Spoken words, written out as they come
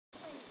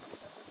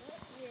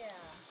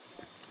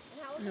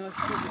No,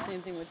 she did the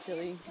same thing with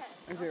Chili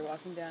as we were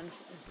walking down.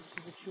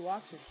 She said she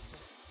walks or she said,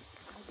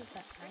 how does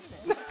that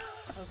happen?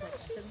 I was like, I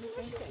said the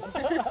same thing.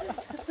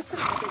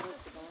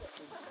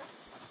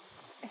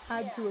 It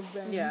had to have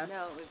been. Yeah.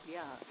 No,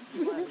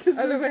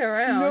 yeah. Other way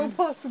around. No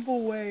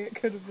possible way it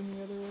could have been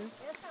the other way.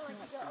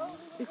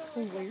 It's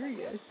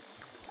hilarious.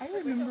 I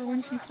remember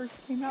when she first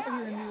came out here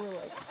and we were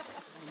like,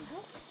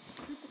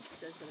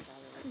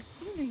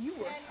 Christina, you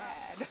were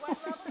bad. I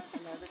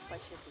know, that's why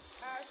she had to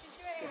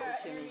give her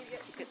to me.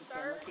 She couldn't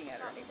stand looking at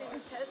her anymore.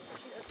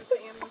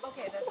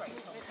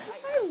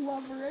 I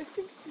love her. I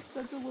think she's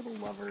such a little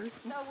lover. She's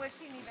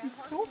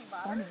so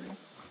funny.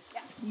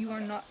 You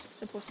are not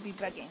supposed to be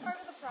begging.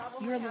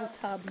 You're a little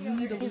tub. You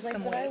need to lose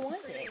some weight.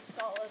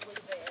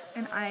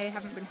 And I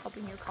haven't been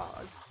helping your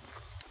cause.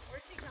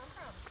 Where'd she come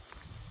from?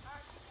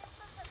 She came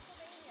from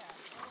Pennsylvania.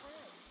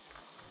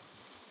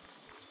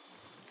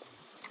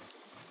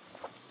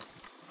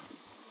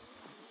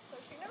 So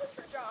she knows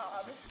her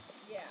job.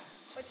 Yeah.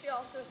 But she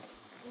also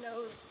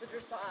knows the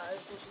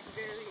dressage, which is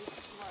very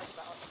smart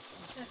about.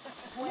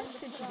 How much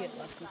did she get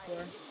left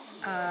before?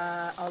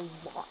 A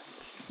lot.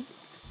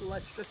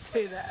 Let's just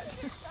say that.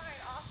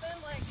 Often,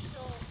 like,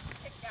 she'll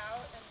kick out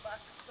and buck.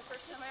 The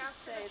first time I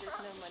asked her, There's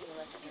no money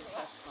left in her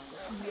trust fund.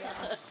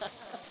 Yeah.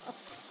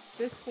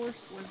 This horse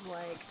was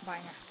like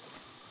buying a house.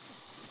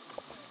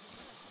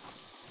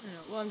 I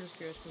know. Well, I'm just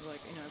curious because,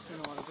 like, you know, I've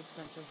seen a lot of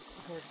expensive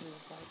horses,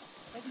 like,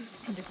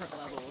 different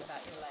levels.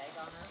 Got your leg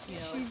on her. You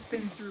know, She's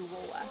been through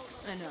Rolex.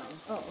 I know.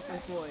 Oh, okay.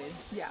 With Boyd.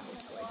 Yeah,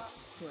 with Boyd.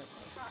 Boyd.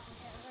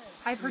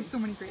 I've heard so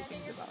many great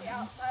things about him.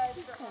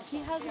 He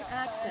has an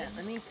accent.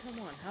 I mean,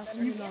 come on. How can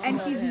you not And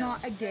love he's him?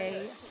 not a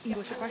gay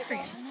English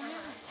equestrian.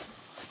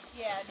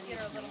 yeah, to get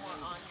her a little more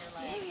on your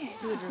leg.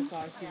 He's a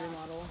dressage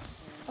supermodel.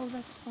 Oh,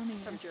 that's funny.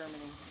 From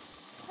Germany.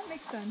 That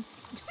makes sense.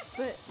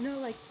 But, no,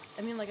 like,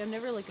 I mean, like, I've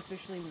never, like,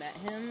 officially met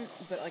him,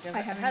 but, like, I've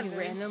I haven't had either.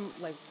 random,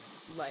 like,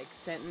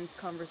 sentence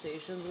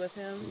conversations with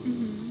him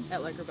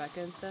at, like, Rebecca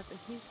and stuff, and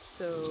he's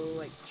so,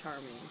 like,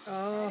 charming.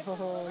 Oh,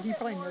 he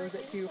probably knows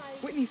it too.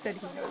 Whitney said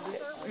he knows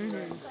it.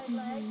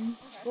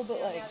 Well, but,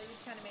 like,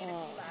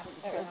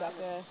 at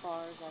Rebecca,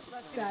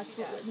 That's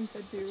what Whitney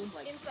said too.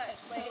 Inside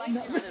leg.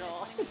 No. Not at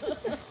all.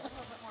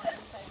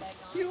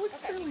 He looks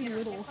fairly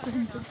little for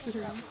him to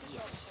do.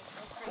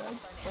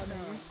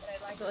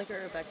 but, like,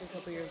 at Rebecca a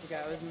couple years ago,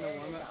 I was in the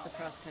warm-up for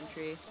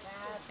cross-country,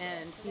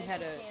 and he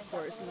had a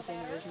horse in the same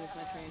division as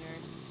my trainer,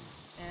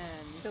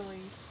 and Silly.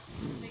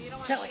 So you don't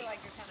want Kelly. to feel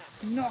like you're kind of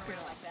Knock it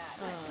off. like that.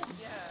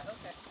 Yeah,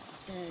 okay.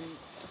 and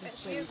this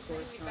she is lady's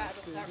horse really not bad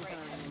with school, that he's right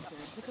on hand. an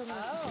incident. Look how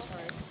much he's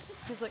hard.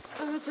 She's like,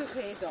 oh, it's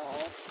okay, doll.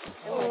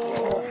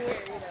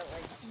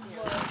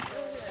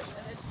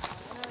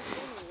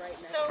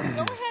 So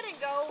go ahead and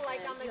go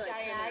like on the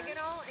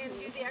diagonal and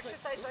do the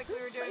exercise like we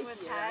were doing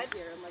with Ted,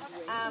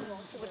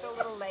 with a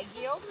little leg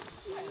yield.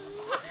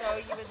 So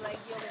you would leg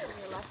yield it from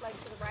your left leg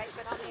to the right,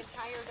 but on the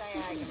entire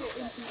diagonal.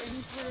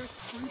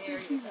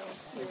 There you go.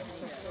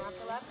 You're off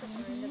the left and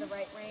you're into the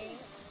right rein.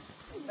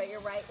 But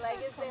your right leg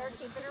is there,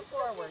 keeping her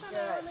forward.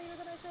 Good.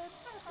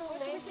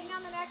 Same thing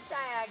on the next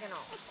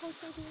diagonal.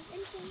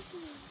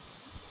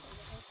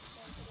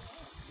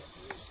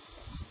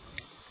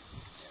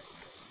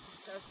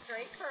 So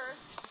straight curve,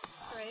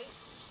 straight.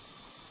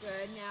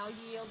 Good. Now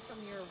yield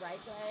from your right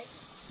leg,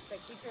 but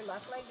keep your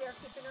left leg there,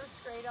 keeping her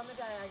straight on the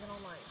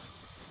diagonal line.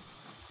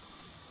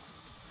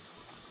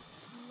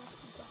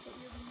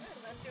 Good.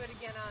 Let's do it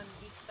again on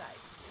each side.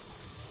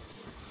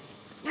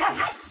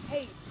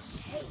 Hey.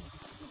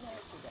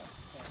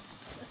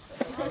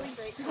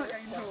 Straight curve.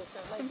 Good. Now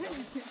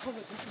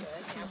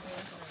bring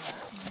her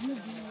left.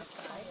 On the left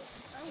side.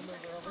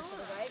 Move her over to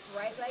the right.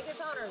 Right leg is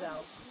on her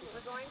though.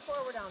 We're going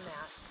forward on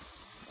that.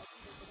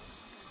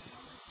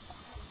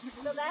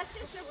 So that's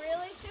just a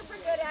really super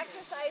good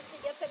exercise to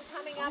get them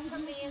coming up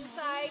from the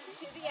inside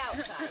to the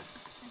outside.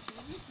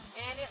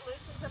 And it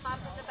loosens them up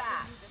in the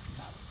back.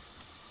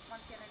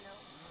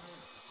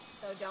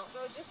 So don't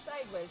go just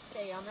sideways.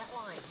 Stay on that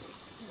line.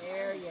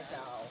 There you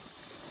go.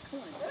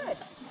 Good.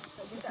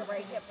 So get that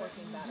right hip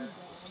working better.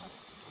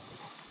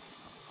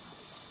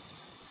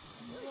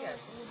 Really good.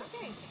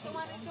 Okay, so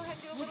why don't you go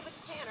ahead and do a little bit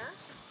of canter.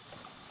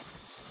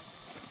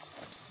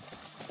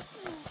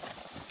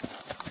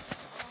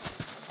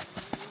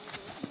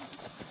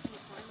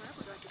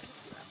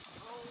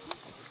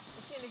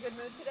 Is she in a good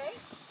mood today?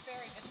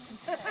 Very good mood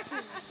today.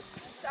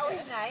 It's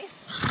always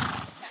nice.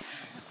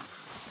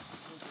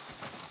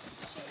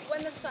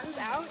 When the sun's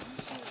out,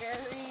 she's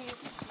very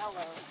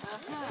mellow.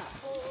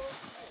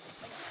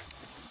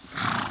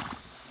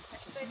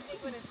 So I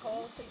think when it's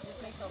cold, so you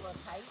just make her a little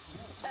tight.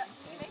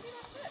 Maybe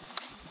that's it.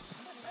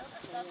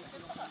 That's a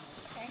good thought.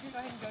 Okay, go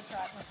ahead and go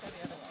try it. Let's go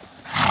the other way.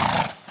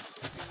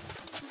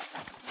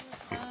 The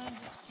sun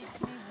just keeps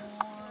me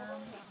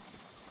warm.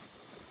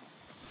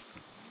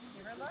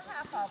 Give her a little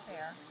half out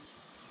there.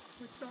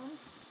 Which song?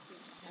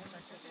 And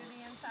push her through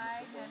the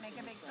inside and make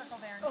a big circle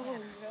there and Oh,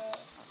 canter.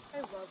 yeah. I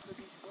love the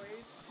Beach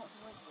Boys. Oh,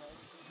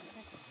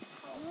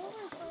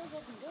 as far as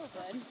I can go,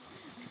 bud.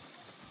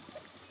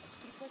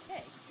 It's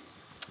okay.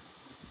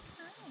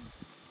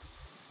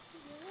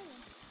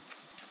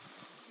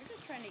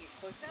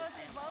 So is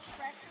it both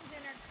directions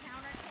in her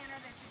counter canter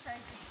that she tries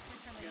to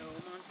switch her lead? No,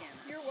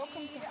 Montana. You're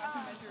welcome to have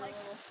him as your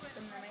little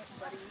spin-the-night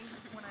buddy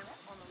when I'm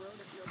on the road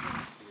if you're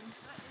willing to.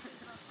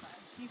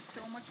 He's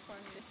so much fun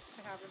to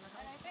have in the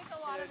And I house. think a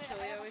lot of it,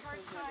 I have a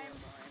hard time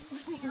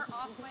keeping her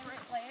off my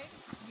right leg.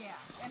 Yeah.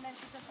 And then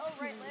she says, oh,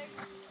 right leg.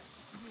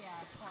 Yeah,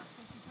 of course.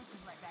 So she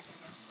pushes right back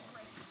against it.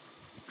 Right.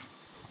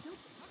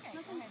 Okay,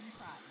 go ahead and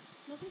try.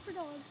 Nothing for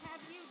dogs.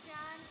 Have you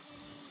done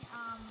any,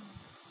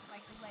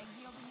 like leg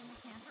yielding in the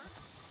canter?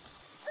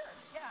 Sure,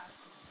 yeah.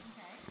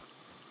 Okay.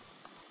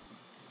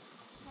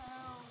 So,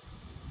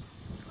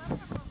 let's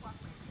have a little walk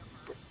radio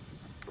first.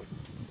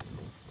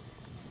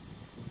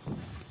 I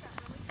think that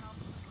really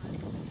helps the one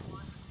if you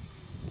want to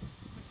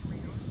switch your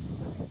radio.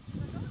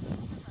 So go with the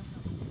because I've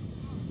got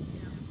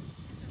you know,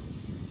 and so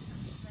you do some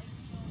leg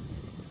yield and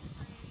then you'll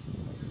straight your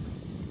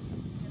leg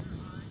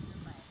together on your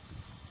leg.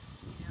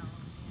 You know,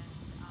 and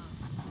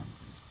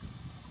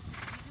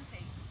you can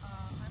say,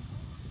 I'm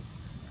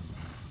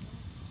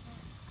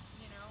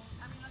you know,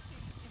 I mean, let's see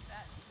if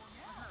that works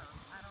for her.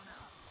 I don't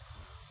know.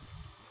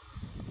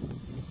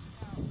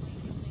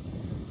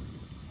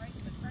 Right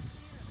to the correct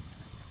lead or the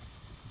correct?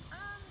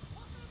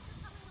 We'll say if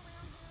you're coming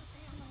around here,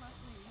 stay on the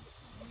left lead,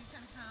 and you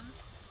can come,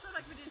 sort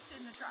of like we just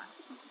did in the trot.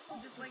 You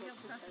just leg yield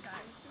across the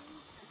back.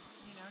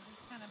 You know,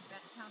 just kind of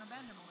counter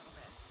bend him a little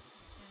bit.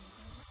 And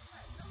say,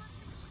 right. So let's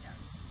see what she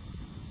does.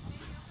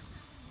 Maybe you'll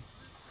sometimes use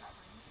this side,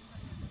 things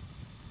like that.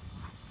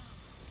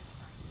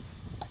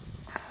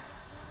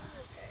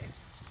 Okay.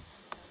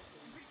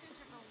 Pretty soon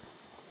she'll go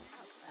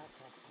outside.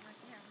 Like,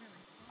 yeah,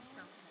 really.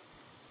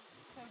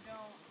 So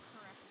don't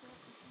correct it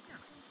if you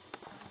don't.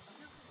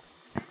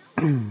 Say no.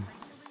 Like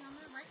yielding on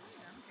the right lead.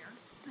 I don't care.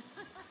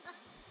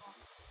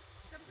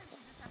 Sometimes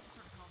you just have to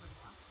sort of hold it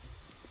off.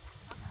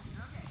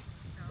 Okay.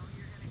 So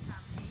you're going to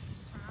come H,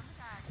 turn on the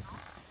diagonal.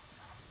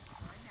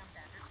 Right now,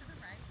 bend her to the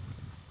right.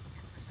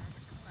 And push her over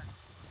to the left.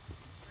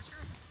 Push her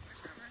over.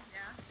 Push her over.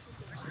 Yeah.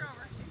 Push her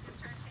over. She's going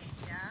to try to change.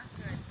 Yeah.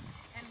 Good.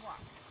 And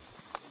walk.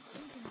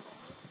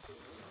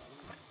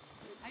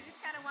 I just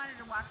kind of wanted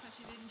her to walk so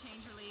she didn't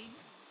change her lead.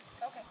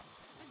 Okay.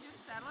 And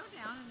just settle her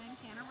down and then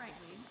canter right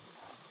lead.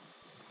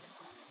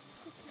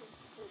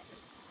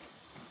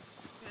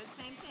 Good,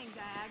 same thing,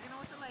 diagonal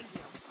with the leg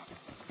yield.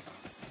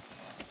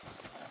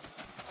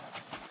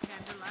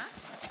 Bend her left,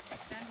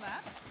 bend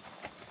left.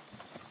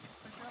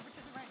 Push her over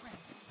to the right rein.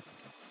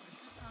 Push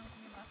her strong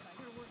from your left leg.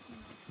 We're working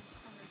on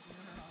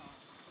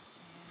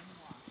and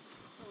walk.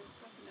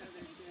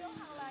 Can you feel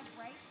how like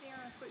right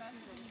there,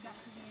 especially when you got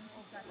to the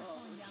ankle, got her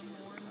pulling down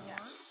more and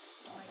more?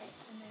 Like,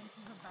 and then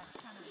her butt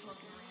kind of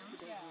floating around.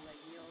 Yeah.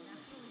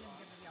 That's really going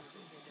to give her the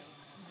opportunity to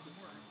even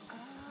worse.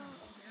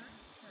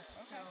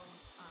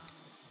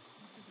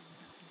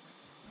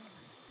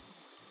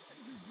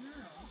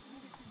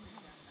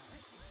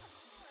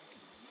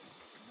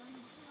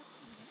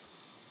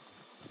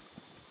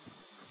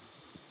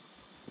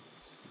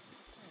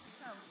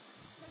 So,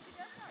 so she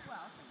does that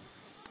well. So just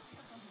keep on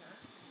circle here.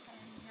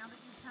 And now that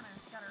you've kind of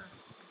got her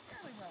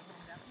fairly well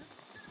warmed up, let's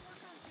just kind of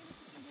work on seeing if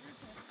we can get her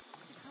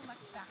to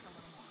collect back a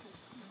little more.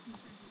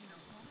 You know,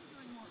 we'll be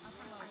doing more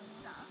upper lower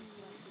stuff.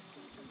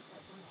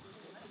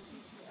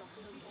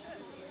 We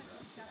should.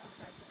 Got the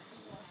side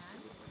position.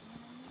 And,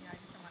 I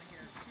just don't want to get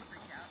her too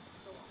freaked out.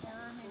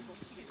 Or maybe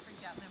she gets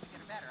freaked out and then we get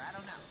her better. I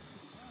don't know.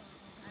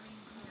 I mean,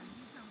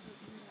 you tell me.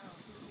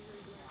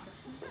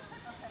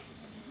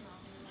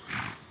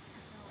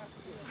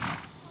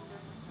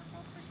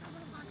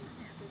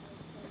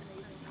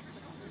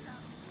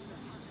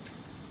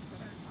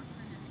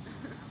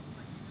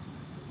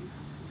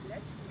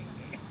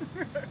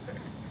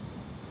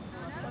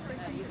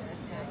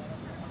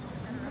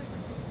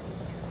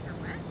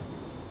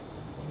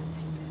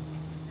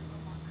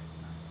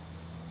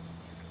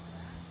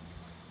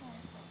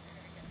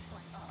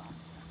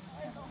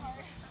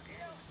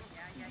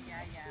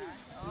 Yeah.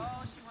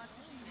 Oh, she wants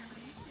to change her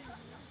lead?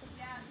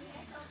 Yeah, see,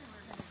 I told you we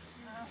were going to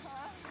do that.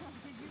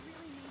 Because you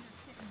really need to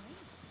sit and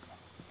lead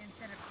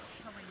instead of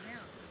going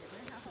down. So get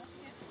rid of how fast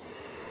you have to take.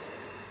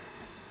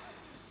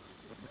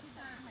 She's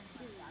not having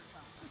a back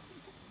problem.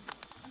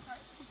 I'm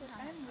sorry? She's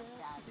not having a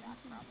bad back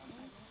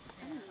problem.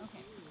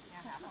 Okay.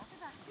 Now half off the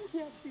back.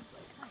 Yeah, she's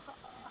like,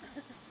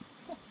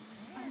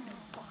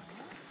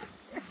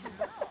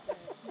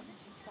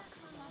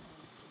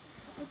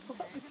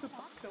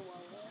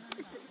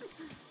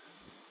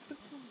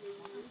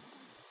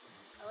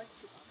 I like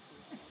Chewbacca.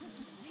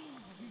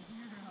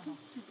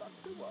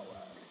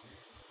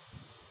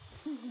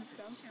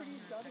 sounds pretty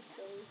exotic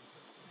though.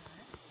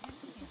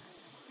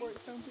 Or it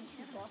sounds like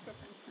Chewbacca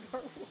from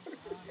Star Wars.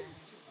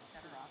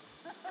 Set her off.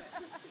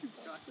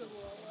 Chewbacca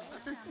Wawa.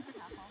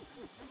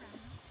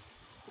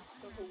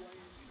 The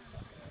Hawaiian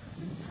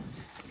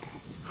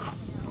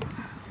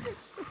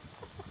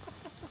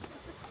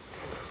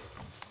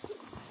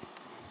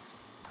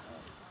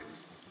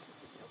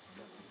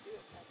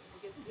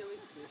The only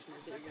solution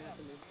is that you're going to have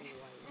to move from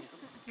Hawaii now.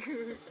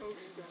 Oh,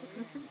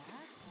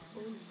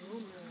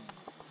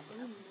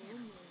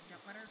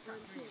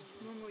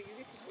 Momo, you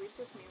get to sleep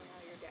with me when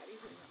all your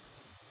daddies in the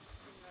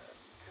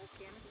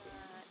volcanic.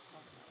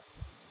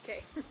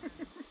 day.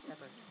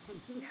 Never.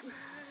 Never.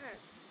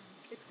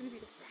 It's gonna be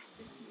the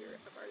fastest year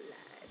of our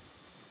lives.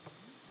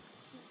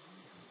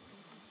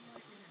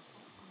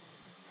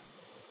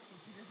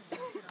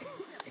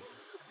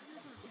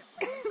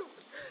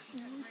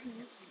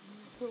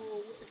 So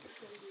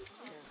excited.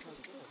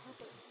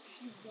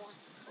 She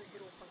wants a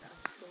little something.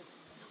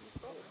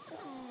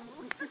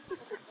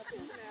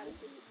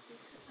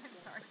 I'm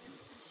sorry.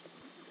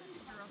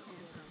 Girl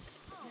tantrum.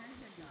 There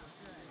you go.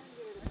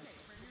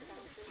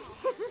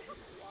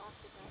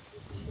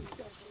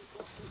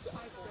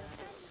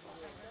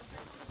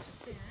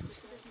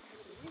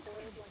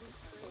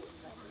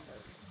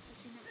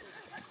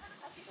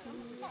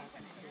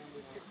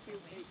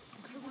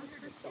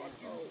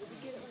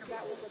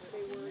 That was what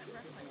they were.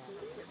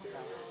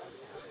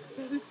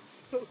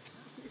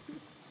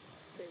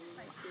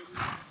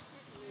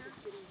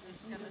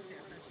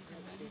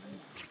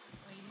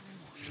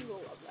 She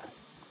will love that.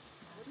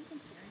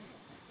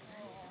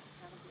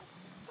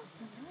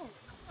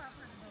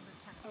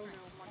 Oh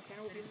no,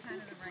 Montana will be kind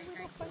of the right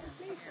idea.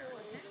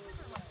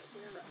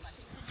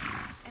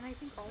 And I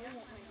think all I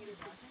want my either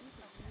to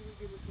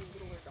do with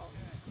little adults.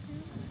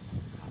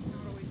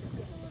 Not always just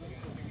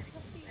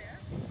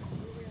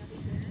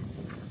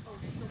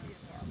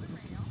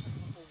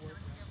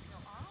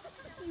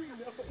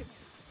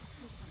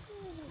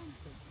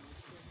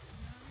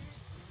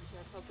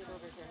Poke it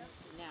over here.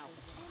 Now.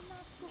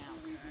 Now.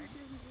 Good.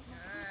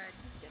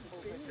 Get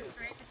over here.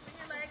 Straight between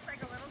your legs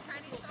like a little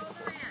tiny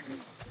shoulder in.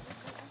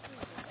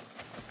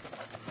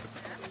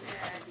 That's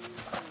it.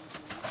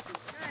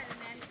 Good. And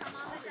then come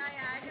on the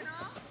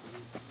diagonal.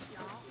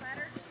 Don't let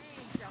her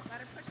change. Don't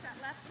let her push that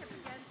left hip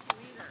against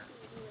you either.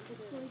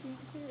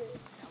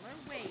 Tell her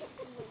wait.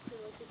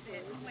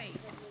 Sit and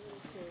wait.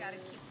 She's got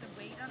to keep the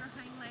weight on her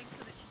hind legs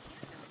so that she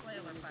can't just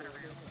flail her butt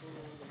around.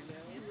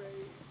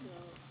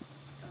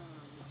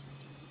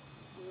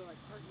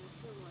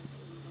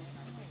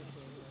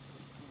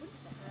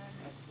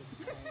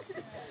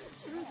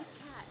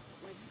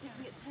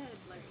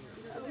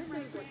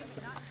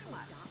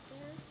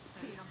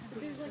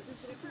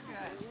 Super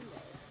good.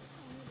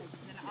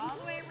 Then all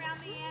the way around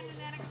the end and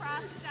then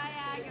across the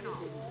diagonal.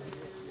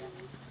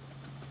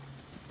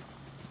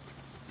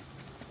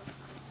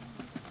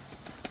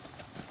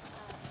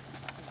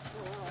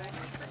 Good.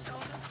 Keep her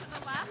shoulders to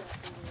the left.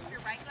 Put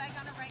your right leg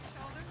on her right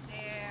shoulder.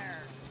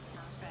 There.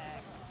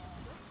 Perfect.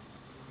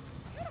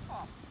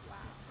 Beautiful.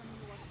 Wow.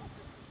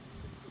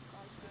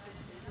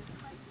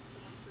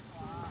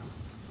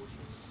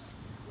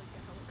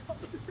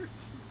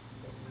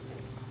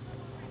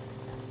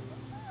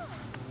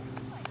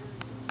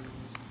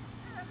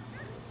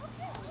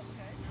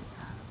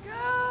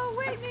 Go,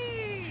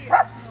 Whitney!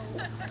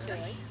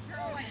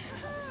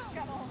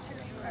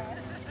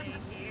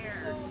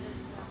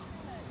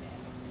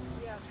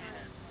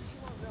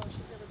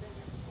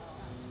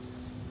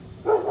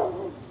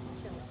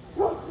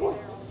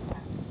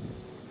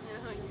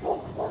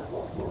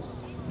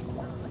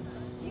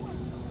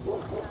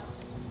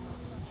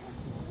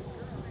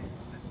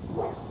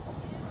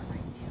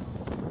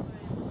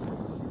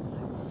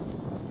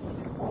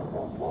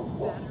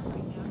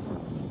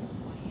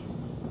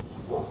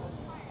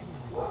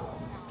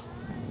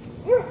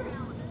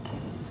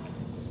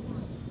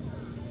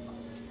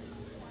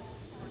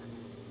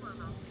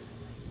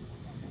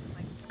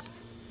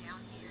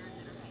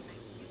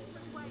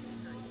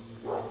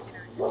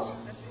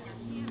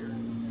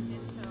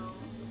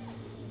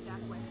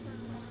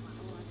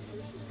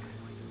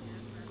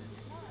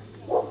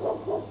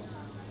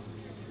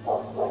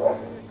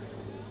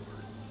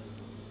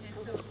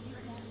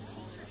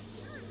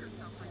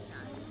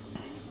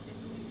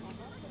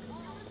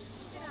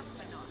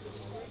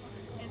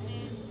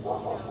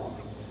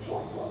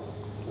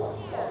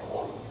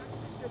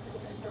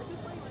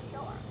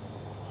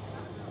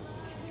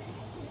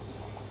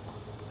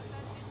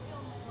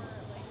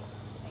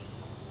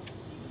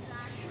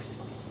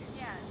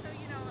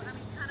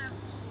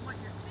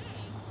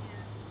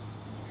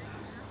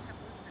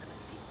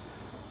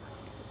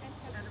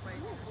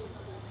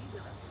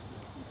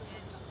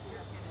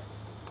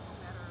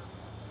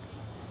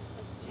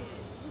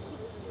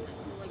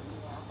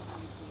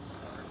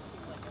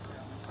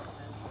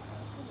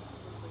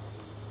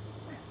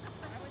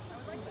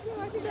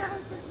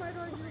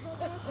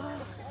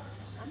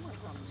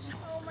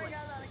 Oh my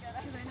god, not again.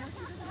 Because I know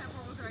she doesn't have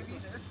four-wheel drive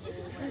either. Oh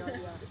my god,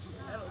 yeah.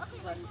 That'll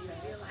let you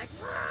feel like,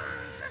 oh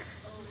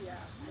yeah.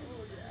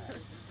 Oh yeah.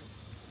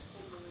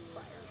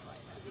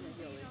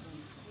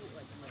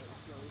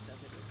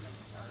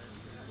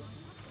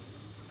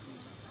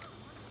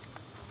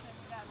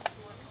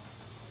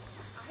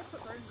 I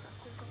put garden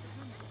tractors over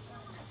here.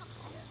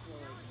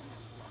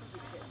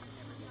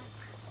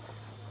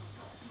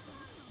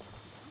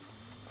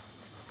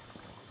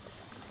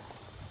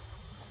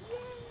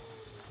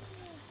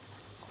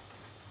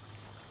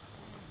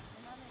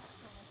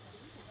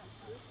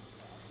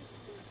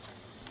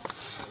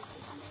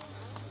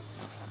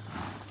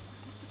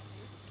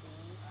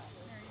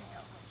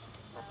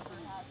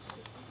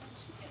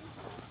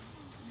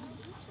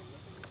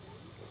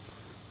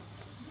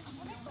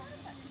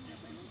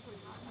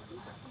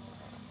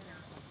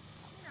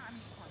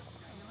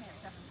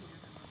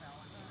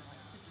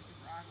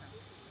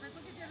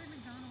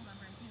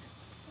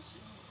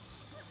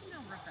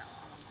 never fell.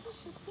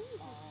 She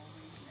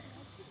always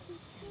failed. And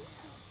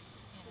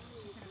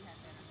she could have had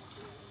better than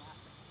she had that,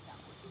 but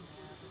that was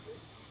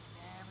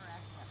never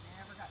acted up,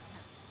 never got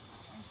tense.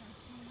 And so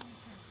she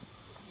can,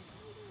 you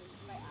know,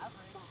 by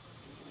average,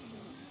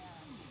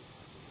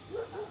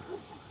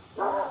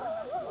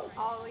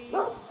 Ollie.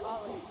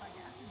 like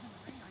acids in the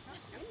brain, like, oh,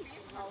 she's got fancy,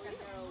 she's got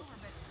to over,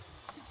 but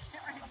she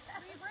can't write a test.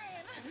 Free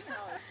brain.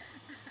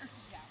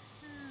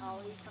 Yeah.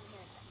 Ollie, come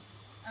here.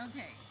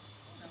 Okay.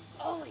 So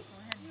Ollie, go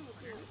ahead and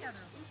put her together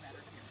a little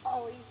better here.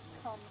 Ollie,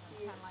 come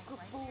here. Kind of like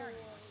right there.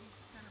 She's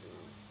kind of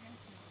pulling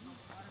against you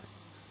with the water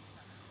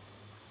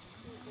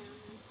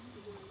against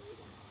each other.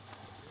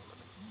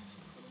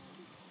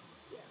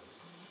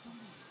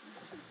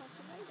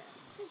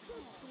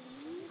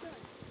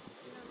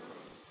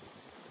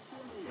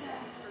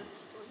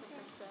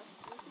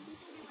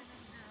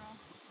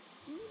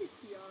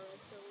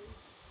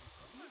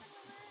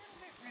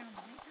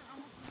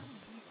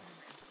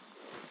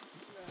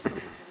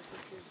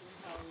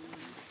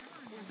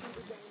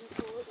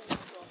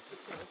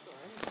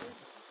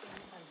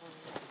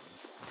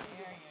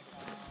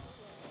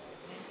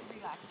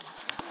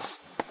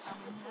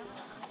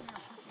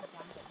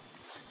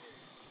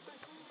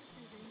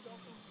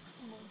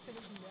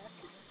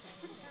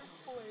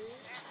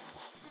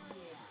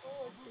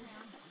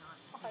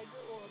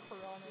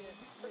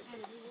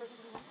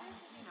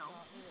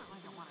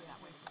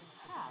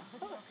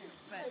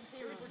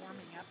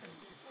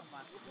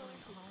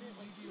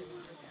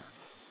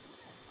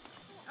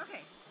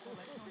 Okay, so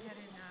let's go ahead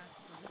and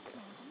throw this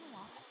can from the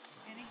wall.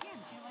 And again,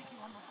 feel like you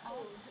almost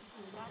hold up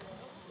to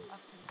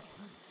the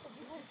can. But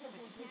you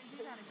can't do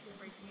that if you're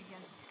breaking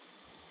against it.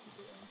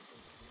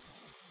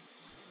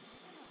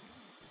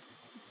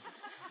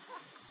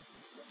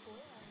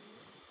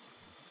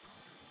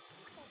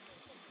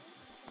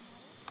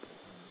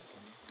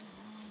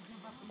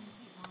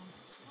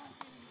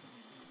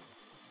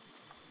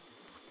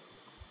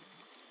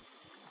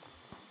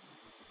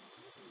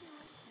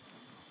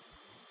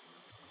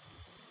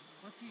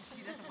 Well, see, she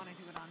doesn't want to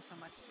do it on so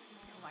much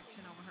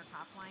flexion over her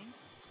top line.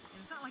 And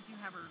it's not like you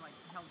have her like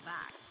held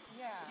back.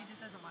 Yeah. She just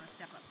doesn't want to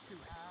step up to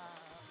it.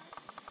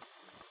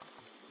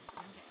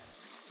 Okay.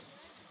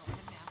 Go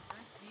ahead and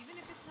master it. Even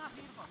if it's not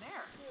beautiful.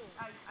 There.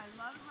 I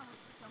love how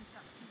it's jumped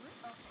up to it.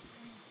 Okay.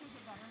 And you can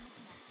get better in the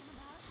connection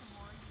about it, the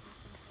more you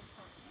just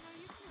insist that, you know,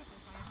 you can do it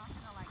this way. I'm not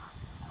going to like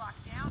lock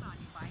down on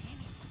you by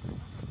any means.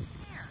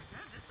 There.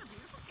 Good. This is a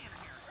beautiful can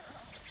of hair.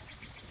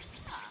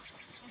 Yeah.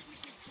 And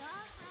see, she's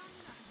just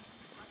rounding up.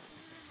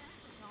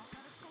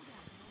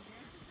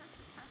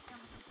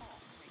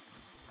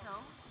 So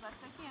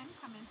let's again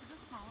come into the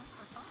smaller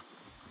circle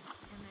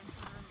and then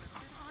put her a little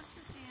bit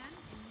haunches in,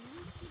 and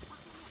you keep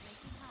working at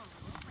making her a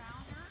little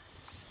rounder,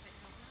 but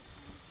don't let her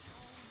pull your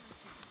shoulders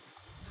down.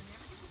 So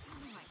never get the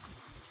feeling like she's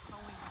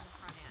towing in the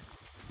front end.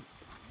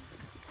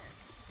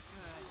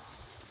 Good.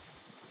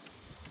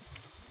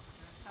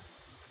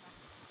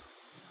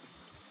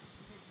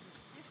 The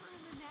stiffer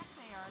in the neck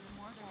they are, the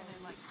more they're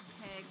going to like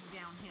peg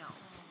downhill.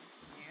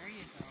 There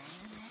you go.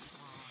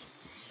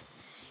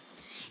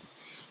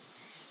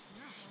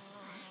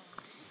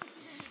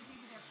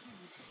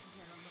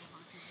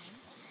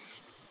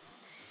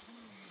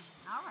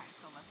 All right,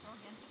 so let's go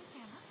again to the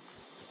camera.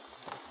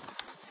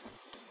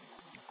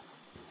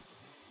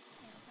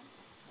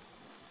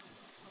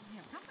 Oh, we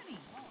have company.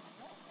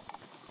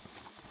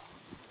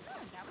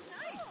 Good, that was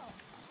nice.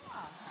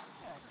 Yeah, that's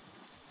good.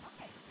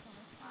 Okay, so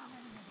let's go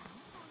ahead and make it on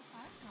the wrong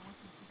side. Now once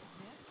you keep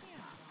this in,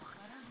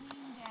 let her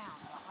lean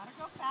down. Don't let her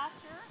go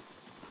faster.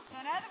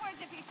 So in other words,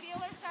 if you feel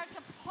her start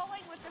to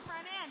pulling with the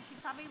front end, she's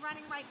probably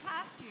running right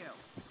past you.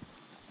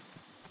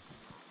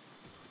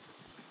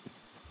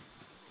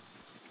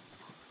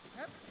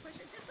 Push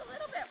it just a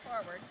little bit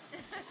forward.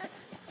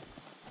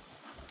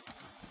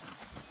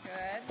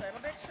 Good.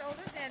 Little bit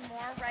shoulders in,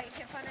 more right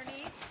hip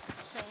underneath,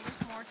 shoulders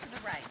more to the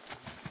right.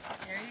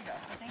 There you go.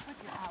 So think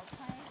with your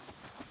outside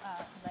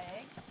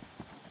leg.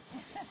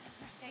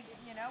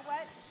 You know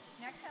what?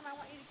 Next time I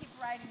want you to keep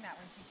riding that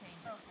when she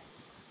changes. Okay.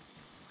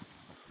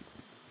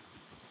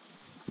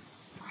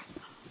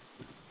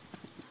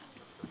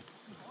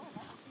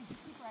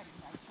 Just keep riding.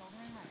 Right shoulder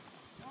and right.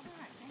 Shoulder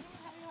and right. Same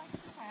thing how you like it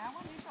this way. I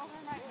want to do shoulder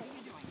and right. What are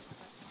you doing?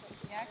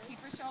 Yeah,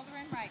 keep her shoulder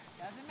in right.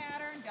 Doesn't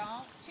matter.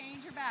 Don't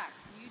change her back.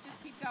 You just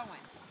keep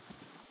going.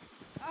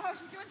 Oh,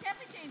 she's doing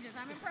tempo changes.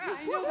 I'm impressed.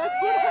 I know, that's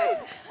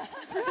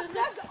what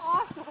That's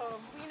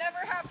awesome. We never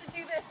have to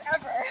do this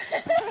ever.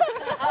 this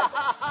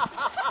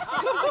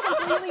is a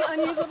completely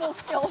unusable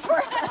skill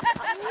for us.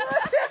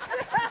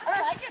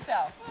 I like it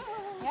though.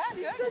 Yeah,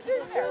 good.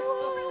 Keep her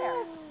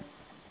there.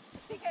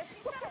 Because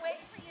she's kind of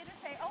waiting for you to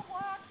say, oh,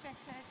 walk, fix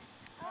it.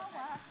 Oh,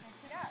 walk, fix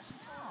it. Yeah, she's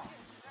trying to do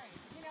it.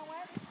 You know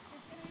what?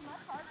 It's going to be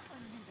much harder for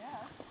her to do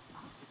this.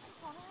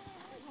 Well,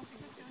 she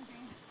puts you in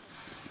changes.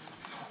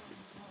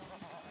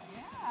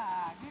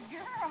 Yeah, good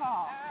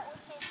girl. That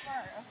was so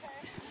smart,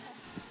 okay?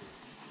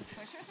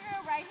 Push her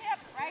through, right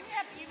hip,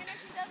 even if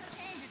she doesn't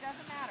change, it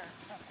doesn't matter.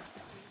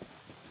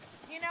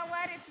 You know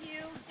what, if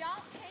you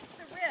don't take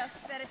the risk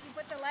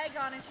leg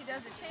on and she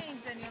does a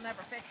change, then you'll never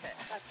fix it.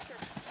 That's true.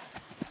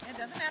 It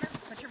doesn't matter.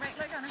 Put your right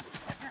leg on her.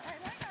 Put that right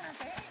leg on her,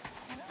 baby.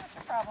 You know what's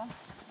your problem.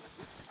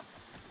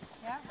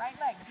 Yeah, right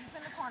leg, deep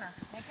in the corner.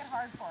 Make it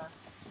hard for her.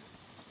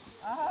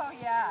 Oh,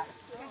 yeah.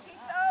 Because she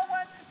so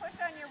wants to push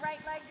on your right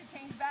leg to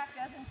change back,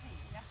 doesn't she?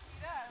 Yes, she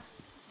does.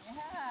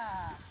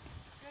 Yeah.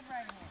 Good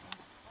riding, Whitney.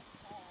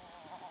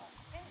 Oh.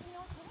 And you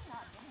know, it's really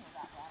not getting her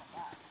that bad at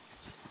that.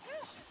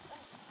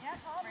 Yeah,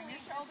 bring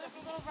your shoulders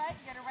a little right.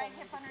 Get her right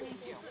hip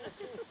underneath you.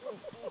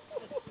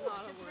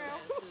 Not a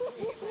word.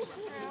 Push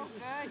it through.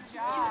 Good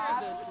job.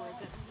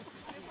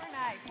 Super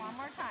nice. One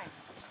more time.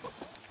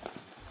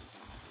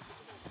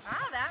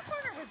 Ah, that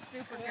corner was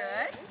super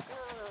good.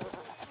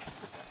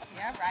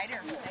 Yeah, right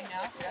her. Say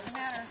no, doesn't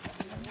matter.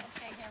 You need to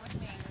stay here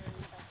with me.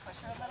 Push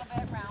her a little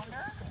bit. Round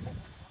her.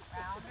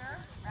 Round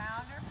her.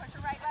 Round her. Push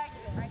her right leg.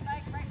 Right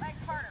leg. Right leg.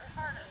 Harder.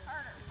 Harder.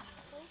 Harder.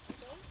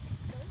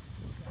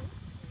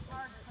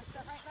 Harder. Push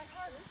that right leg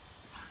harder.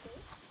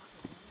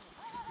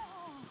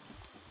 Oh.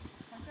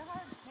 Push it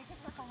hard. Make a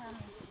circle around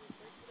me.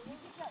 You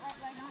keep that right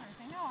leg on her.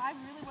 Say, no, I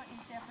really want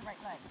you to stay off the right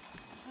leg.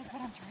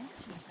 But I'm trying to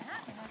change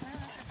back. And that's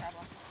your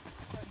problem.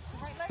 Keep the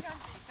right leg on.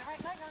 Keep the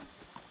right leg on.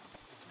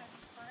 Should I be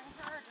spurring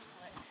her or just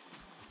like?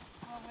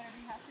 Well, whatever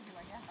you have to do,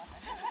 I guess.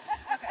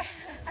 Okay.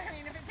 I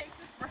mean, if it takes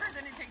a spur,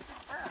 then it takes a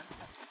spur.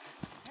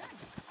 Good.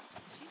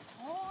 She's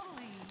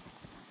totally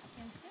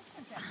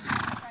insistent that you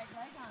put the right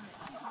leg on that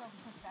she's able to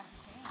push back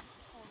the chain.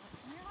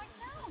 And you're like,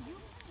 no, you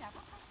can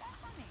never push back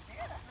on me.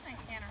 There, that's a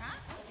nice canter, huh?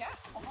 Yeah.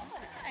 All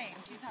right.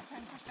 She's not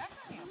trying to push back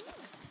on you.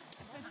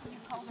 It says you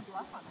called a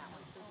bluff on that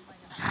one.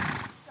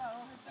 So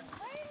it's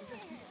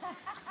amazing.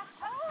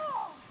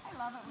 Oh, I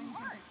love it when you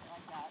can fix it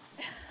like that.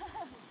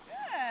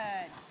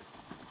 Good.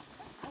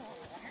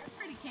 You're a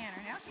pretty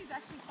canter. Now she's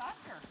actually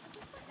softer.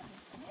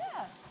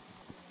 Yes.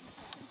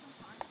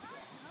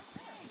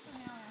 Okay, so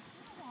now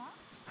after the walk,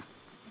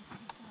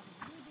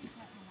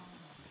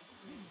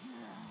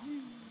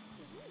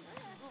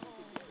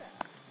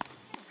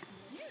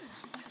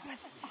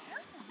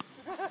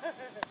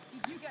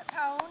 did you get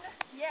pwned?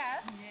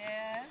 Yes.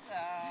 Yes. Oh.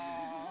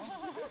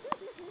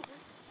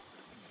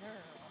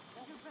 Girl.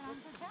 I'm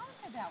so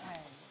talented that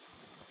way.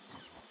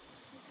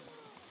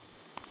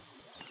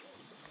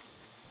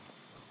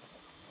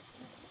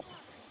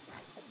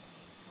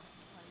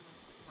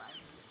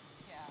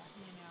 Yeah,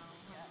 you know.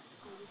 Yeah.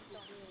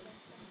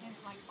 And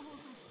like, oh,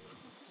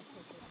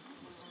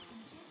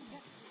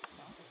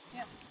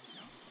 yeah.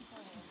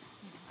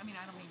 I mean,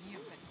 I don't mean you,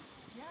 but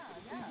yeah.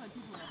 Like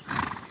people are.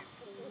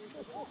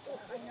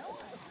 I know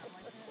I have.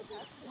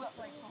 Like,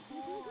 like the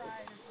whole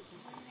ride is just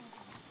waiting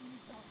for the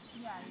keys.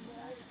 Yeah,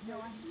 exactly. No,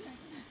 I'm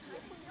checking.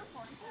 You're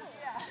 40.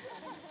 Yeah.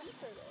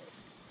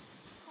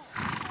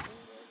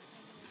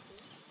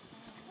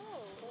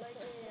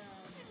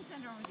 Didn't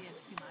send her over the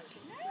edge too much.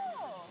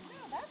 No,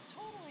 that's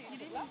totally. You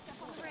didn't even step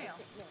on the rail.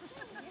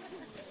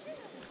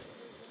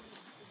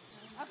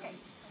 Okay.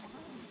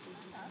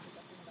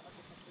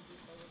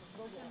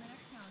 Go to the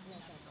next town.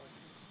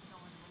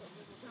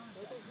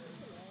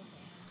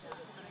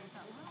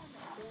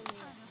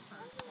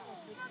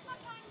 You know,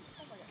 sometimes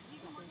you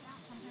can work it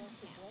out, sometimes you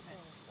can't,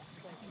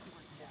 but I think you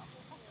worked it out.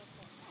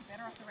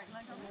 Better off the right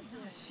leg already,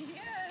 huh? She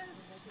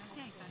is.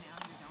 Okay, so now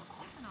you don't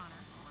stiffen on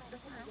her. Work her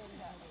through.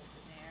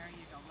 There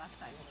you go, left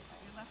side.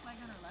 Put your left leg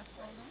on her left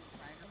shoulder.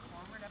 Ride her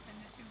forward up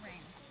into two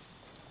reins.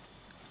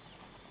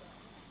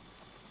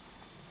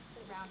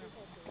 Round her.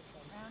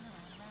 Round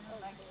her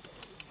leg.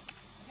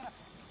 Get up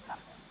there. Get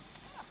up there.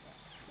 Get up there.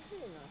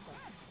 Good.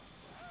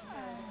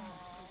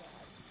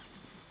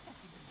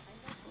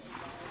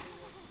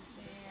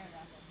 There,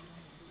 that's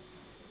good.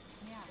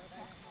 Yeah.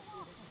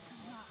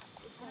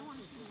 I don't want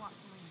to see you walk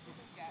the way you did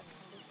it.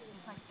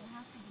 It's like it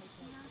has to be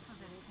here so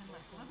that it can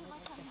lift. A little bit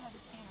like how you had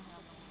the canter now.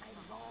 Make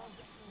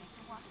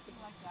her walk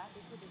like that.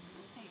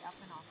 Stay up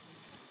and off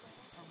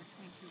or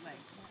between two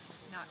legs.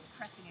 Not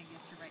pressing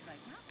against your right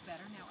leg. That's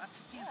better. Now up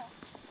to canter.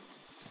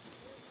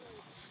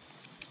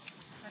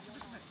 Touch her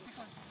with the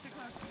foot. Tickle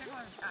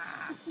her.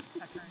 Ah!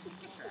 Touch her and you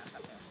get your ass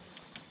up there.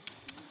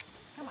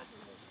 Come on.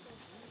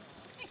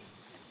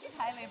 She's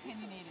highly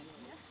opinionated.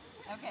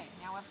 Okay,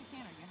 now up to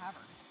canter. You have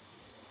her.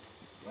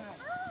 Good.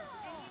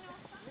 And you know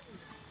something?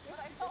 But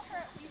I felt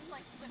her at least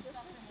like lift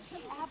up and She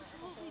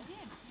absolutely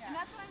did. Yeah. And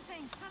that's what I'm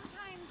saying.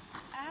 Sometimes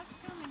ask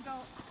them and go,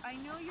 I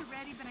know you're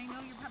ready, but I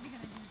know you're probably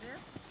going to do this.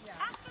 Yeah.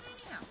 Ask it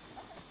anyhow.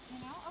 Okay.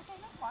 You know? Okay,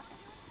 let's walk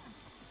and do it again.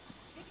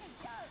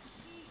 Because,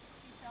 she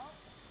felt,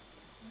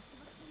 when she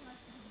looked at me like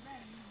she was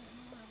ready, that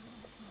you were a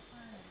little bit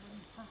concerned it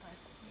wouldn't be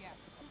perfect. Yeah.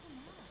 It doesn't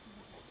matter.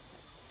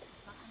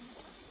 It's not going to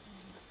be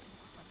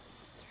perfect.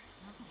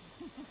 Okay.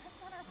 That's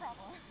not our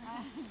problem.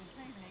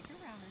 Make her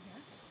rounder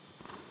here.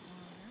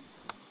 Rounder.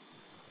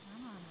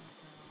 Come on, little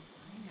girl.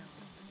 I know.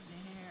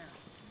 There.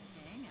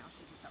 Okay, now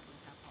she gets up with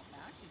half pulled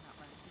back. She's not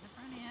running to the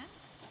front end.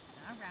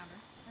 Now rounder.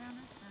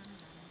 Rounder.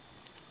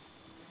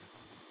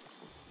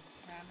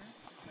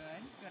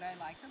 Good. I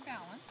like her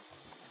balance.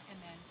 And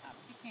then up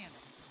to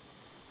canter.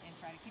 And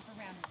try to keep her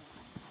rounded this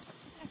time.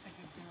 That's a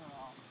good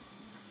girl.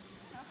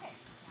 Okay,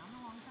 down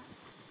the long side.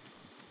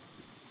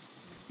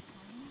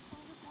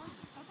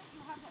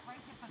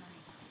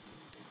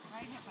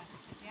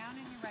 down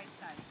in your right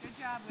side. Good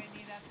job,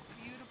 Whitney. That's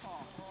beautiful.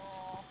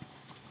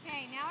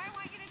 Okay, now I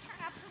want you to turn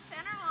up the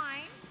center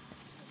line.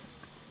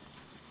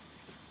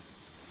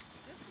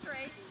 Just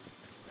straight.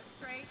 Just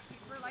straight.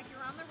 Keep her like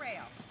you're on the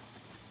rail.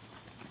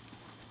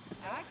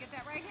 Get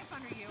that right hip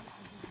under you.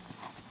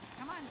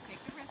 Come on,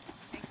 take the risk.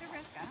 Take the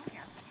risk. I don't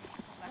care.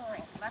 Left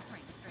ring. Left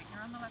ring. Straight.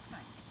 You're on the left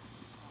side.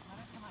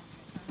 Come on.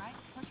 Good. Turn right.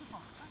 Push her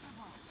forward. Push her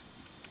forward.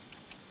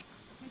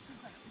 Push her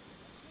right.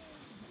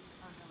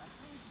 On the left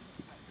ring.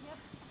 Right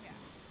hip. Yeah.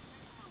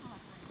 On the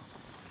left ring.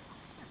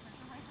 Here, push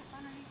her right hip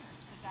underneath her.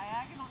 It's a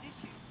diagonal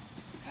issue.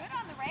 Good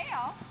on the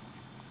rail.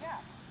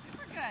 Yeah.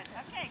 Super good.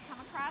 Okay, come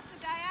across the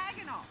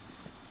diagonal.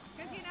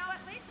 Because you know,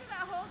 at least through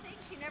that whole thing,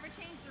 she never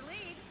changed her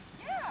lead.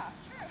 Yeah,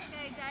 true.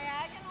 Okay,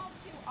 diagonal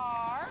to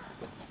R.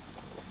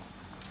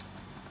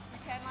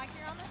 Pretend like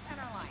you're on the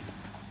center line.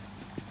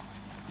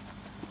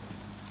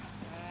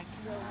 Good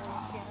girl.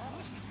 Oh,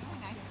 she's really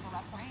nice with the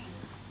left rein.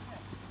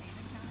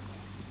 David, counter.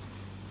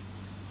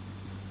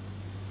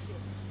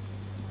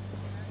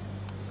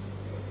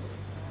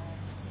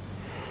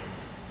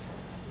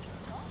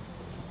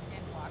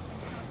 And walk when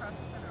you come across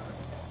the center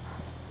line.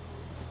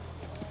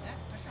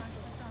 Push on,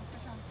 push on,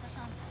 push on, push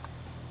on.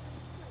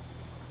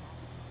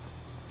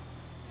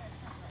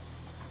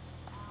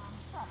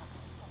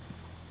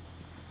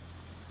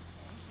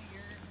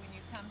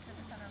 Come to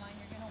the center line,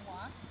 you're going to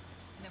walk,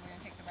 and then we're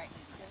going to take the right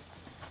lead.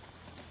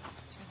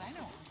 She goes, I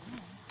know what I'm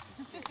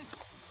doing.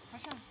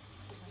 Push on.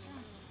 Push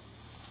on.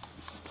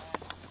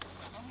 Good.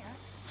 Go here.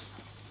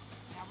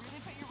 Now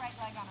really put your right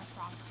leg on her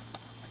stronger.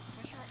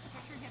 Push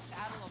your hips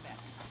out a little bit.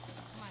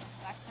 Come on,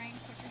 left rein,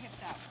 push your hips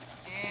out.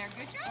 There,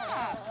 good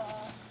job.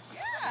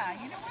 Yeah,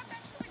 you know what?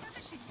 That's really good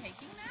that she's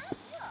taking that.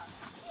 Yeah,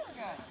 super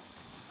good.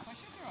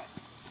 Push her through it.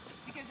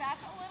 Because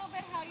that's a little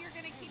bit how you're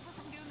going to keep her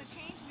from doing the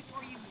change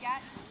before you get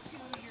to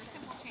your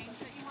simple change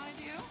that you want to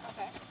do.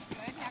 Okay.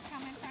 Good. Now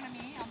come in front of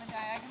me on the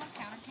diagonal,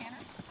 counter canter.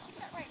 Keep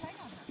that right leg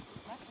on her.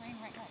 Left rein,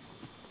 right leg.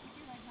 Keep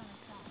your legs on her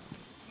strong.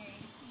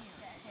 Stay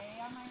here.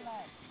 Stay on my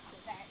leg.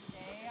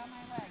 Stay on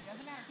my leg.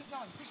 Doesn't matter. Keep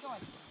going. Keep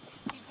going.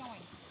 Keep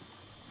going.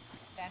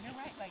 Bend her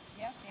right leg.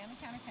 Yes, stay on the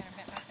counter canter.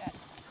 Bent like that.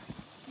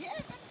 Yeah,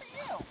 good for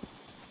you.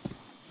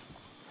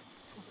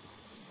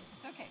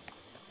 It's okay.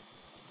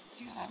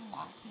 She goes, I've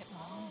lost it,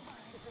 Mom.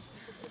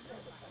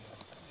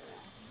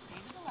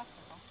 Stay to the left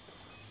circle.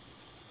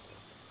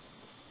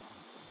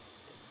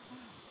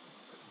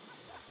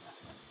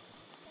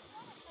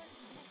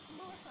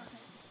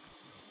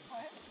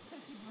 What?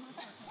 She blew a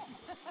circle.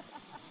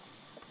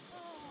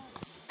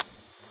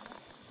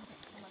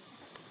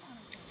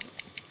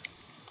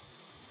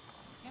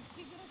 Yep,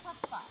 she's in a tough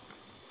spot.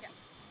 Yes.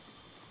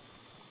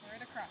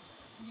 Right across.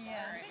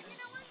 Yeah. Right. But you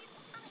know what? You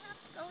just kind of have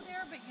to go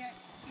there, but yet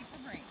keep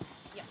her brain.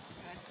 Yes.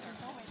 Good.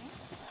 Circle, Whitney.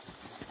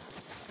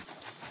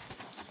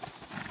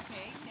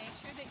 Okay, make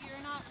sure that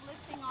you're not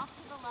listing off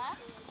to the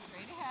left.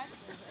 Straight ahead.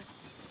 Good.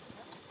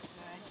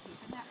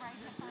 Keeping that right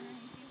hip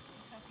underneath you.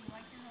 So if you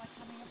like you're like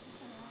coming up the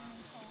center line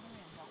and shoulder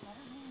in. Don't let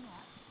her lean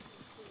left.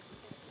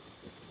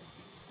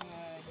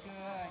 Good,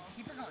 good.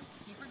 Keep her going.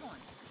 Keep her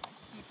going.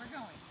 Keep her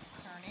going.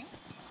 Turning.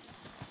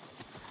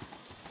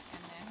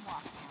 And then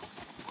walk down.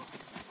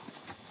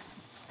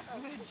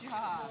 Good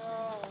job.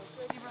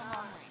 Give her a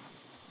long ring.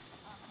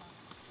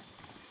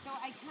 So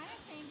I kind of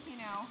think,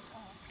 you know,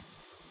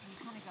 you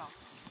kind of go.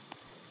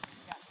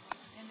 Yeah.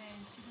 And then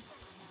she goes,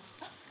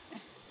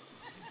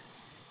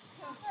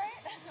 so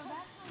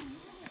that's how you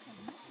really say,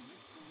 no,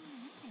 you're saying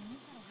anything. You've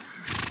got to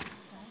listen.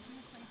 Don't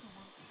be afraid to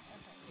work.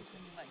 Okay. It's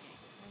when you leg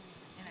aches.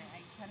 And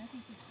I kind of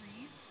think you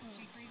freeze.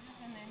 She freezes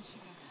and then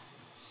she goes,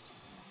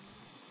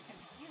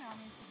 you know, I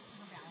mean, it's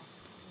her balance.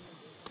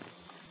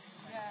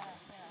 Yeah.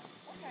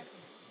 Okay.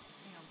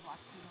 You know, block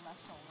through the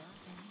left shoulder.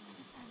 And you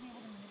just got to be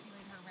able to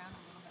manipulate her around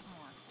a little bit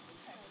more.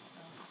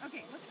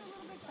 Okay, let's do a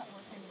little bit of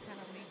footwork and kind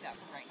of leave that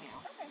for right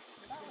now. Okay.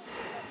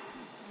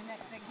 And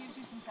that gives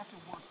you some stuff to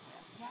work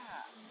with.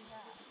 Yeah.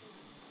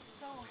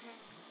 So,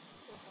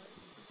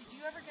 did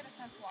you ever get a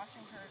sense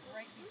watching her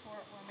right before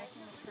or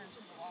making the turn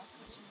to the walk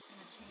that she was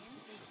going to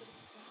change?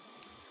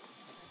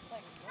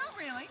 Not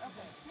really.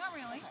 Okay. Not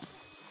really. Okay.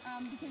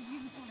 Because you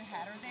sort of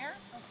had her there.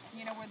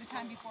 Okay. You know, where the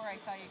time before I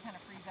saw you kind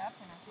of freeze up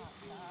and I thought,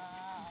 she's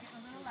getting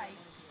a little light.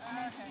 And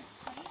then she gets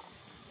tight.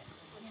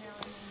 You know,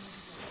 and then you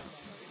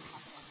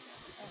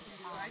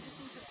so I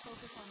just need to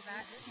focus on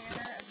that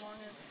canter as long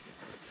as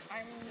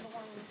I'm the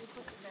one who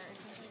puts it there. It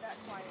can be that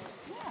quiet.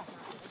 Yeah.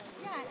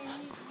 Yeah,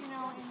 and you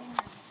know, and then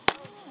you're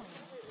scrolling.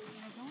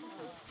 You know, don't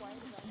always quiet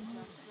this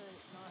movement.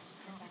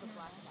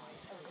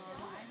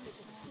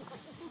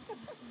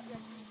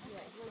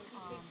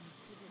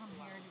 Come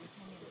here, do a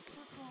 10-minute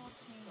circle,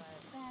 change the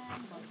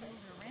bend, move her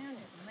around,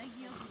 do some leg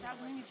yields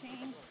without doing a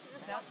change.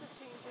 Without the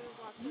changes,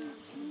 you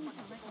choose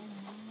to let you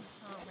move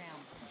her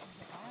around. Push her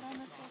hip out on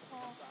the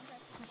circle,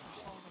 push her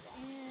shoulder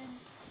in,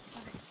 so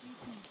that she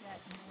can get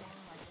more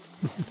like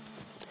rhythm.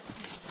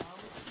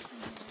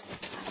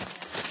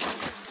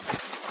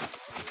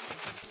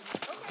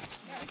 Okay.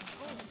 Yeah, it's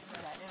cool to do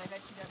that, and I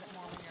bet she does it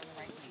more when you're on the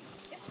right lead.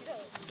 Yes, she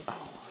does.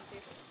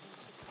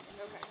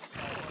 Okay.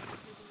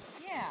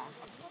 Yeah.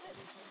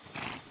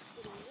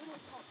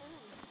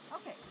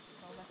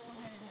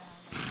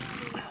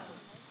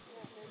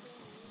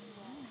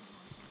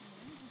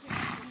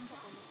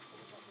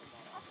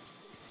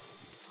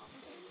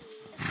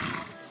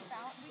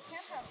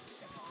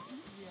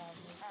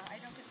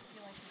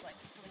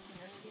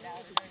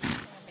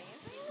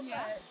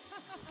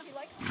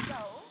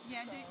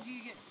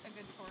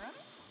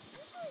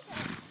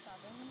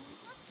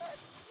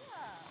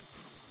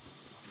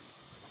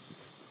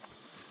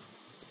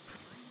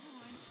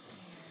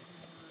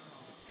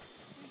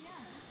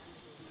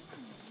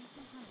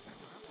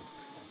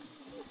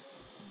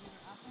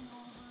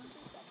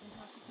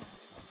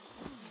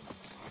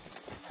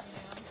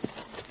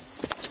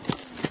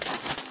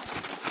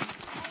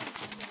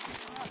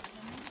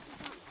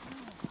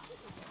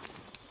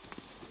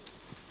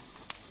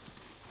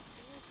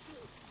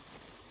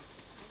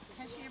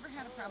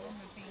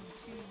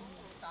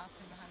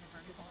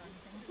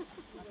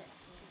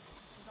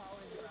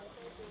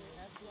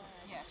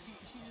 Yeah, she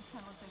just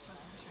kind of looks like she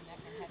wants to push her neck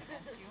and head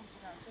against you.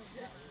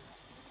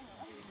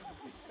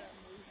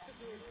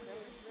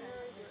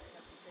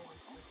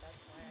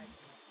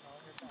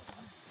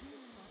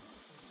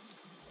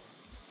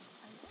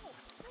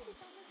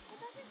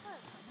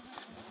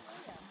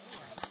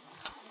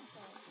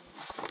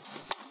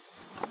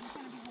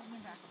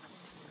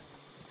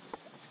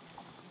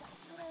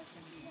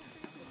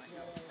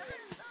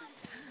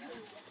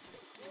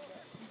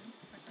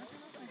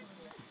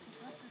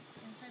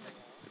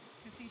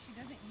 See, she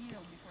doesn't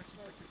yield before she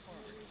puts it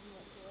forward.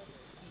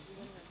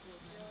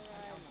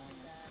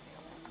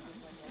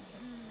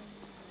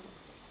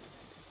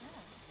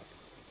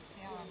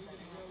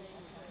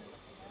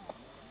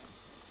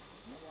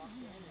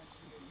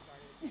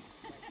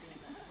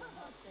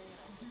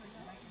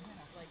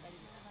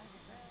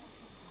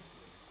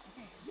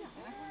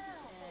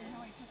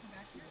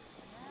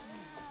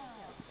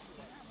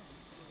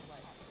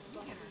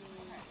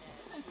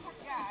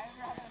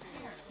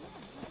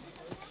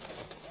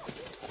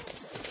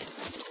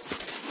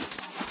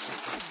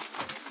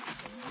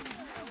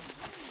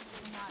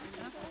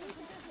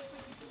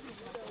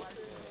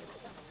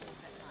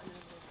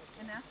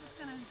 And that's just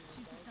gonna,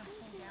 she's just gonna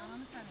pull down on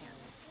the front end.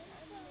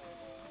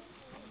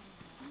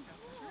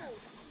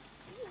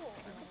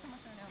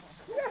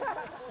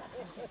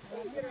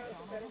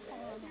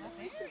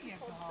 There you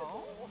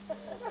go.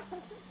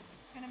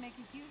 It's gonna make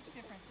a huge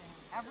difference in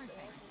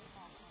everything.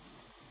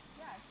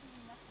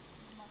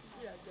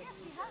 Yeah,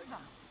 she has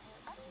them.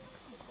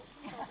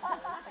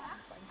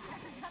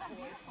 Got a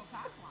beautiful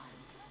top line.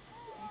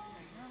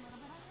 You're a little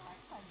bit on your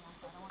right side now,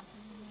 so I don't want you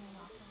leaning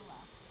off to the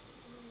left.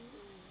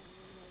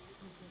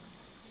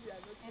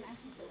 And I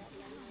think that the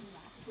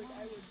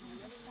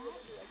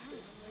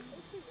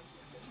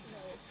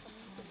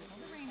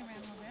rain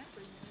around a little bit.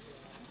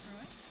 Through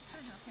it.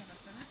 Good. Okay,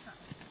 let's go to the top.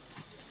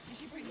 Is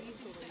she pretty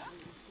easy to sit up?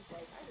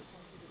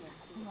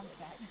 Who wants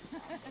that?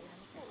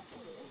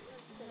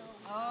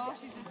 Oh,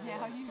 she says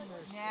now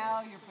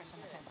you're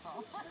pushing the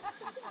pencil.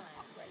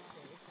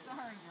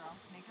 Sorry, girl.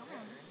 Make her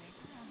round. Make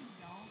her round.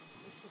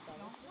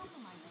 Don't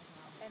compromise this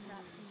now. And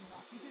not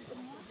because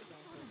the more sort of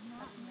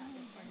not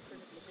really she has to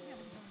go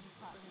to the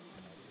top.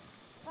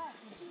 But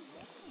if she's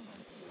looking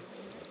into you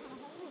and you're kind of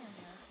holding her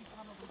there, she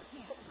probably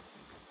can't.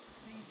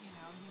 So you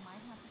know, you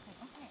might have to say,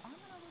 okay, I'm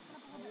gonna loosen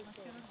up a little bit.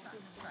 Let's go to the top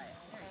and try it.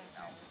 There you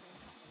go.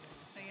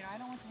 So you know, I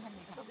don't want you to have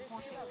any kind of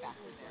forcing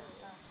factor there.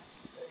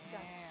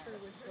 There.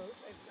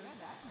 Good,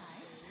 that's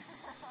nice.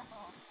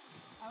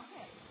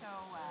 Okay, so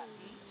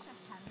each of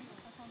 10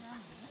 minutes up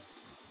around me,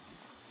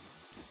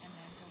 and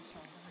then go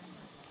shoulder and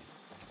knee.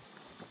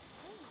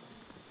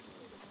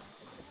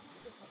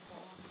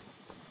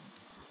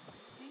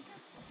 Think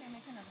of, okay,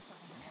 make another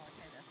circle here. I would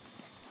say this.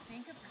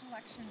 Think of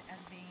collection as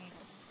being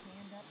able to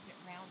stand up, get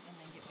round, and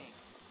then get big.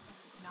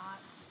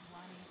 Not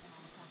running and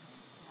on the front end.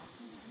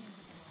 Collection just means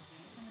that you're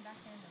engaged in the back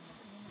end and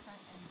lifting in the front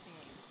and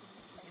big.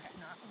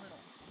 It's not little.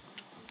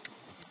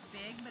 It's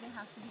big, but it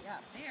has to be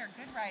up. There,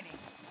 good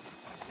riding.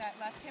 Push that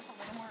left hip a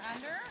little more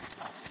under.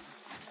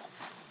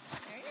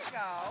 There you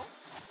go.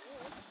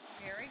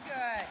 Very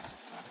good.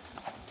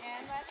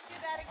 And let's do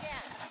that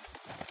again.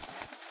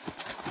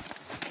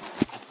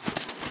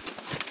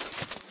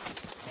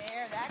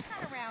 There, that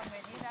kind of round,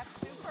 Whitney. That's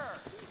super.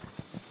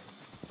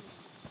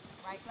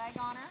 Right leg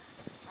on her.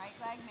 Right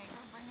leg, make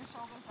her bring her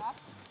shoulders up.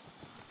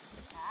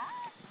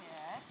 That's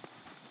it.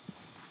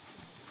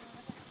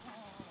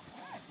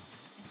 Good.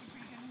 Is she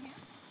pretty good in here?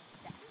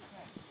 Yeah,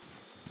 good.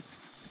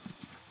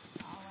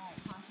 All right,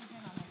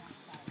 concentrate on the left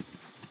side.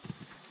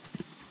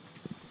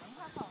 Don't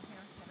hustle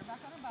here. Sit her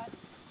back on her butt.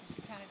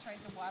 She kind of tries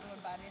to waddle her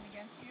butt in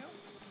against you.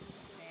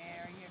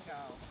 There you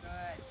go.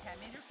 Good.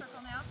 10-meter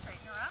circle now.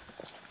 Straighten her up.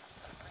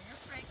 Bring her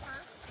straight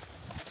first.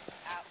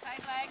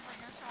 Outside leg.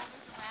 Bring her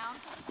shoulders around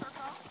to the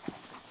circle.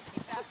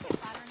 Keep that hip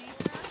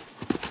underneath her.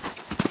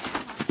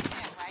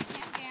 And right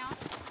hand down.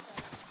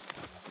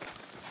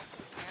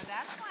 There,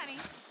 that's plenty.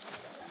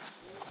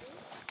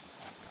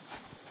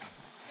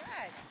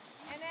 Good.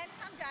 And then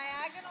come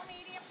diagonal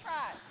medium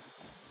trot.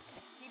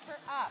 Keep her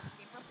up.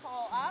 Keep her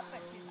pull up, but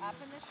she's up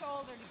in the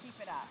shoulder to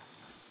keep it up.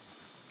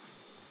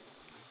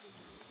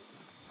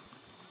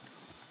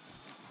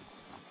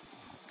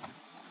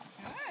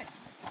 Good.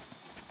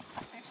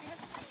 Actually, that's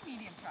a pretty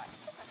medium trot.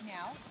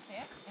 Now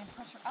sit and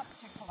push her up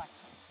to collect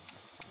her.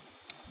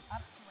 Up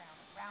to round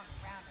her, round her,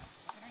 round her.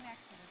 Look at her neck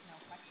so there's no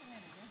flexion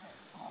in it, is there?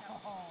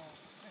 Oh,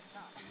 good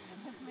job.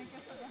 Let's make us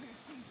look at her.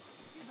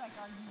 She's like,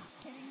 are you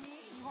kidding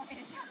me? You want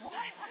me to do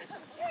what?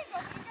 There you go.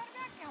 You got it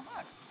back now.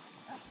 Look.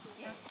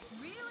 It's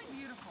really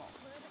beautiful.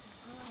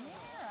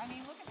 Yeah. I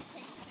mean, look at the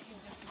cadence that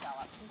you've just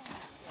developed.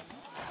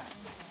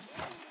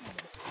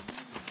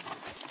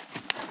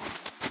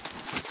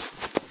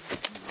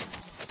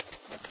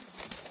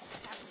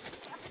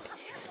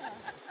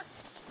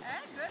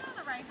 And good on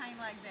the right hind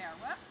leg there.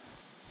 Whoop.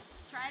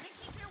 Try to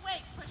keep your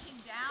weight pushing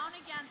down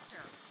against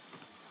her.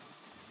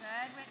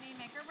 Good, Whitney.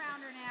 Make her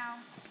rounder now.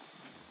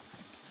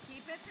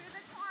 Keep it through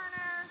the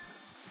corner.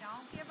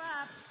 Don't give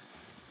up.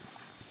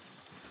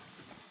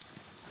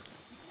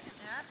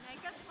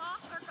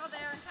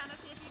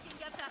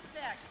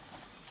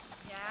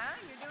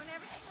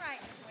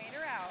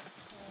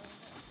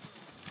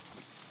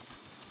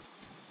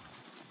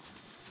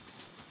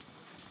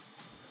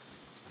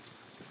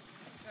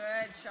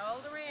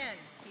 shoulder in.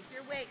 Keep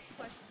your weight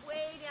pushed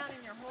way down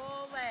in your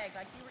whole leg,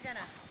 like you were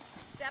gonna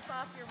step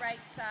off your right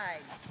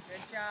side.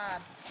 Good job.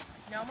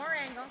 No more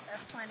angle.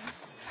 That's plenty.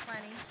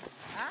 Plenty.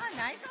 Ah,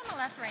 nice on the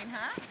left rein,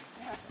 huh?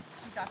 Yeah.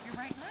 She's off your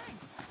right leg.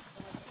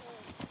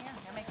 Yeah,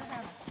 now make her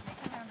rounder. Make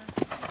her rounder.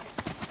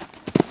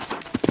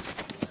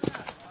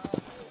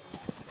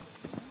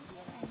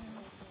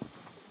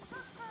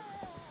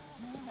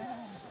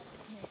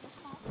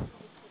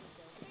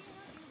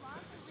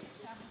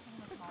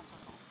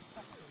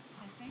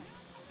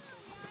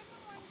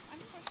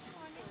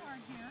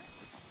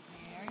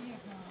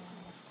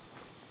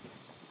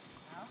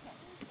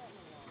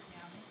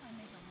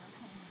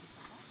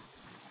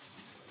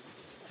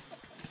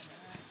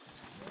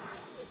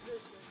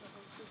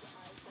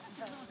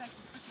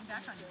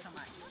 Back on you so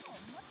much. I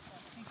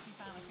think she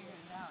finally figured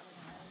it out.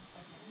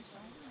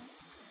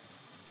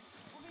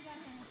 We'll be done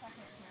here in a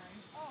second,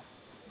 Carrie. Oh,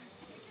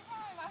 take your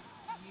time.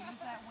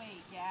 Use that weight.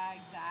 Yeah,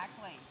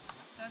 exactly.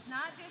 So it's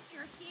not just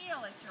your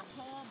heel, it's your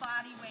whole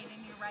body weight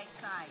in your right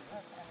side.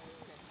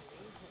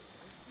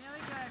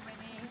 Really good,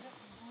 Whitney.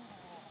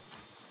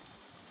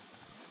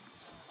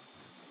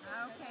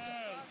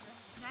 Okay.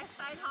 Next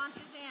side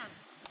haunches in.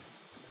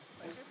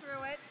 Push her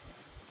through it.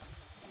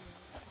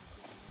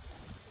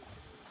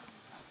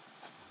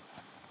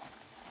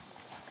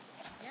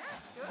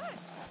 Good.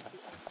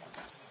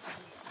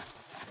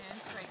 And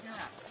straighten her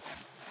up.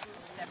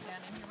 Step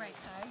down in your right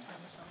side, bring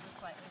your shoulders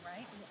slightly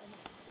right. Good.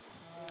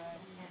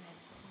 And then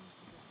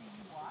see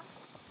you walk.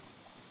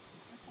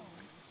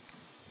 Forward.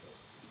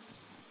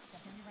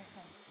 Step in your right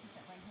side. Keep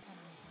that right hip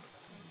underneath you.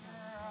 Good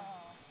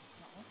girl.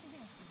 Now lift your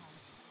hands behind.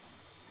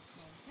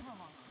 Good. Give her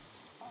a long.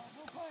 Oh,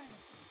 good.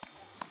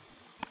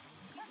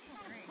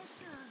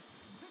 Push her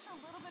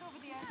a little bit over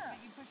the edge, but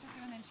you push her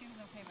through and then she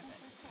was okay with it.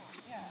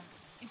 Yeah.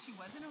 If she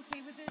wasn't okay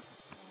with it,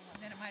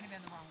 then it might have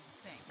been the wrong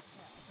thing.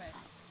 Yeah. But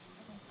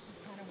I think she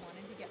kind of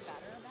wanted to get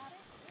better about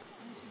it,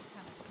 and then she was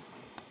kind of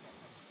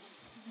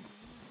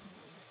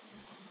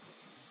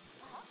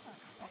awesome.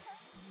 But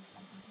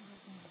I think you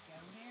just need to go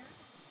there,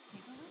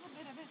 take a little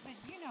bit of it, but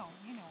you know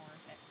her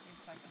that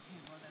it's like, okay,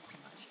 well, that's too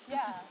much.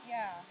 Yeah.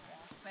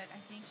 But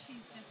I think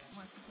she's just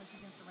wants to push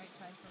against the right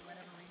side for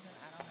whatever reason.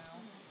 I don't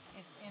know.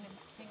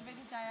 Think of it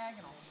as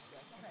diagonal.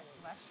 Okay.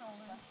 Left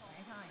shoulder,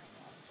 right hind.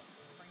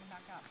 Bring it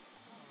back up.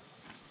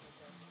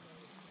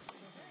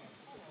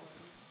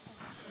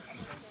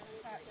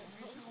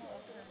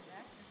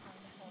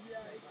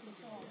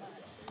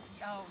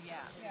 Oh,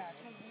 yeah. Yeah,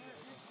 because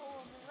you're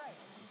totally right.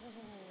 It's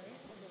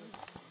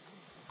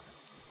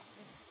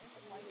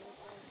like,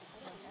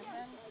 and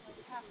then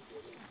half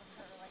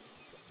her, like,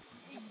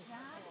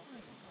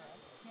 exactly.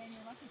 Yeah, and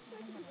you're lucky she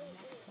didn't have her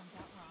neck that comes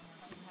out wrong, or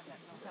she didn't have that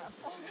built up.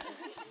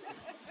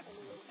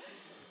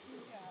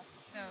 Yeah.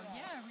 So,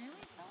 yeah,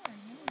 really tell her,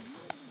 you need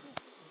to just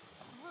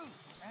root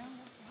around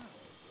this root.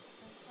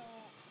 And so,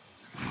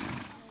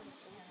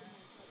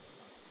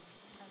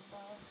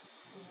 above,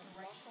 the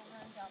right shoulder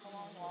and down the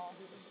long wall,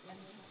 and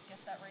just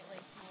get that right leg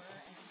to her,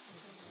 and just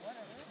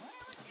whatever.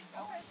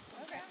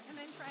 Okay. And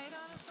then try it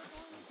on a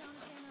circle in the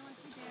counter camera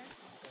like we did.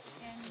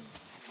 And,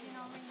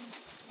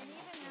 and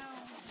even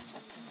though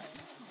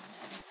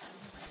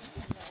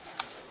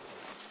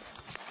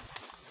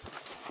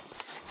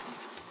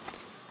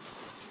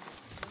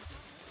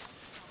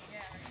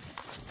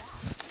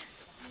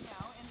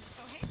and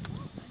so, hey,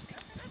 cool, let's say,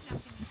 good, now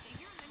can you stay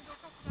here and then go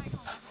across the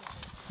diagonal? Okay.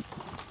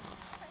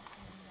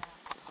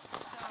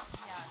 So,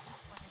 yeah,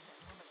 just like I said,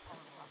 a little bit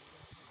colorful.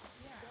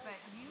 Yeah. But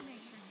you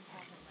make sure you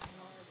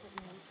hold it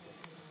right.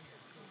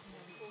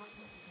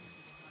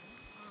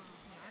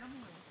 I don't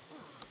mean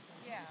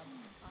yeah.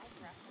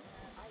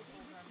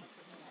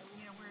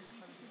 Where if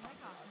you take your leg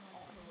off,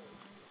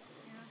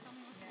 tell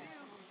me what to do.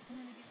 And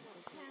then they get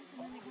tense and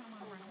then they kind of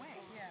want to run away.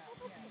 Yeah.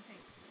 So you say,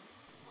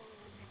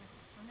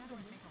 in other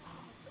words, make a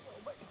run.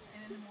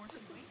 And then the more she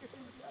waits, they're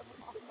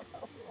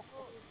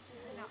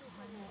not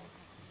running away.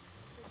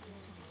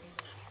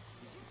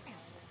 She's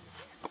fancy.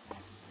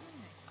 She's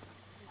really nice.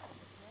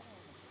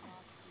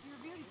 You're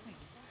a beauty queen.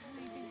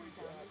 You've been your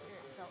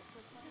job.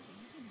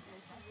 You can do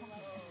this.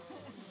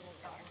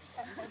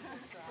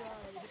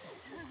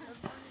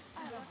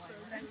 I love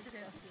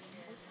sensitive.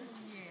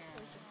 Yeah.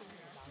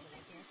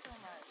 Thank you so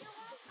much. You're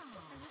welcome.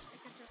 I wish we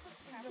could just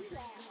capture you.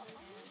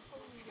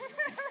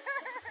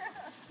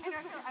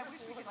 I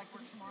wish we could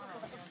work tomorrow,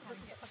 kind of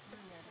get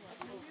through it.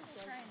 Maybe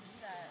we'll try and do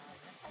that.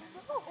 I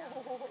know.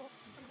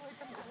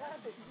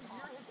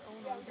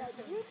 I'm glad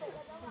that you're his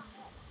owner.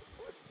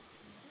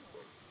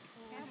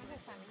 Can't do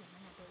this time because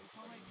I'm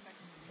totally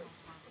expecting you to be home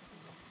tomorrow.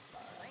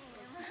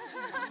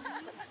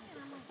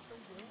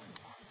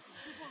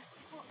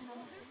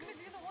 Who's going to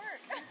do the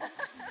work?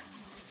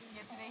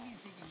 Yeah, today he's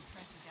digging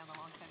trenches down the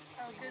long side of the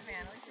alley. Oh, good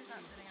man. At least he's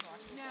not sitting and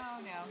watching. No.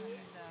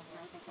 He's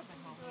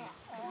coming home.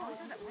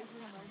 Also, that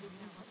Westwood Clinic,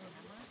 remember?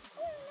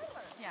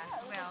 Yeah,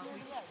 well,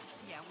 we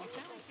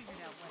finally figured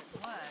out what it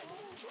was.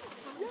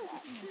 So we're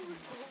sitting in from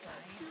the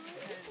outside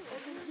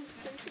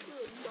because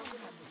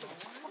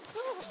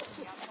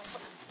the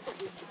outside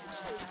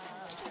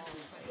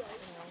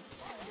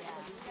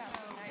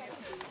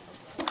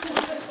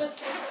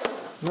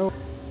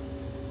No.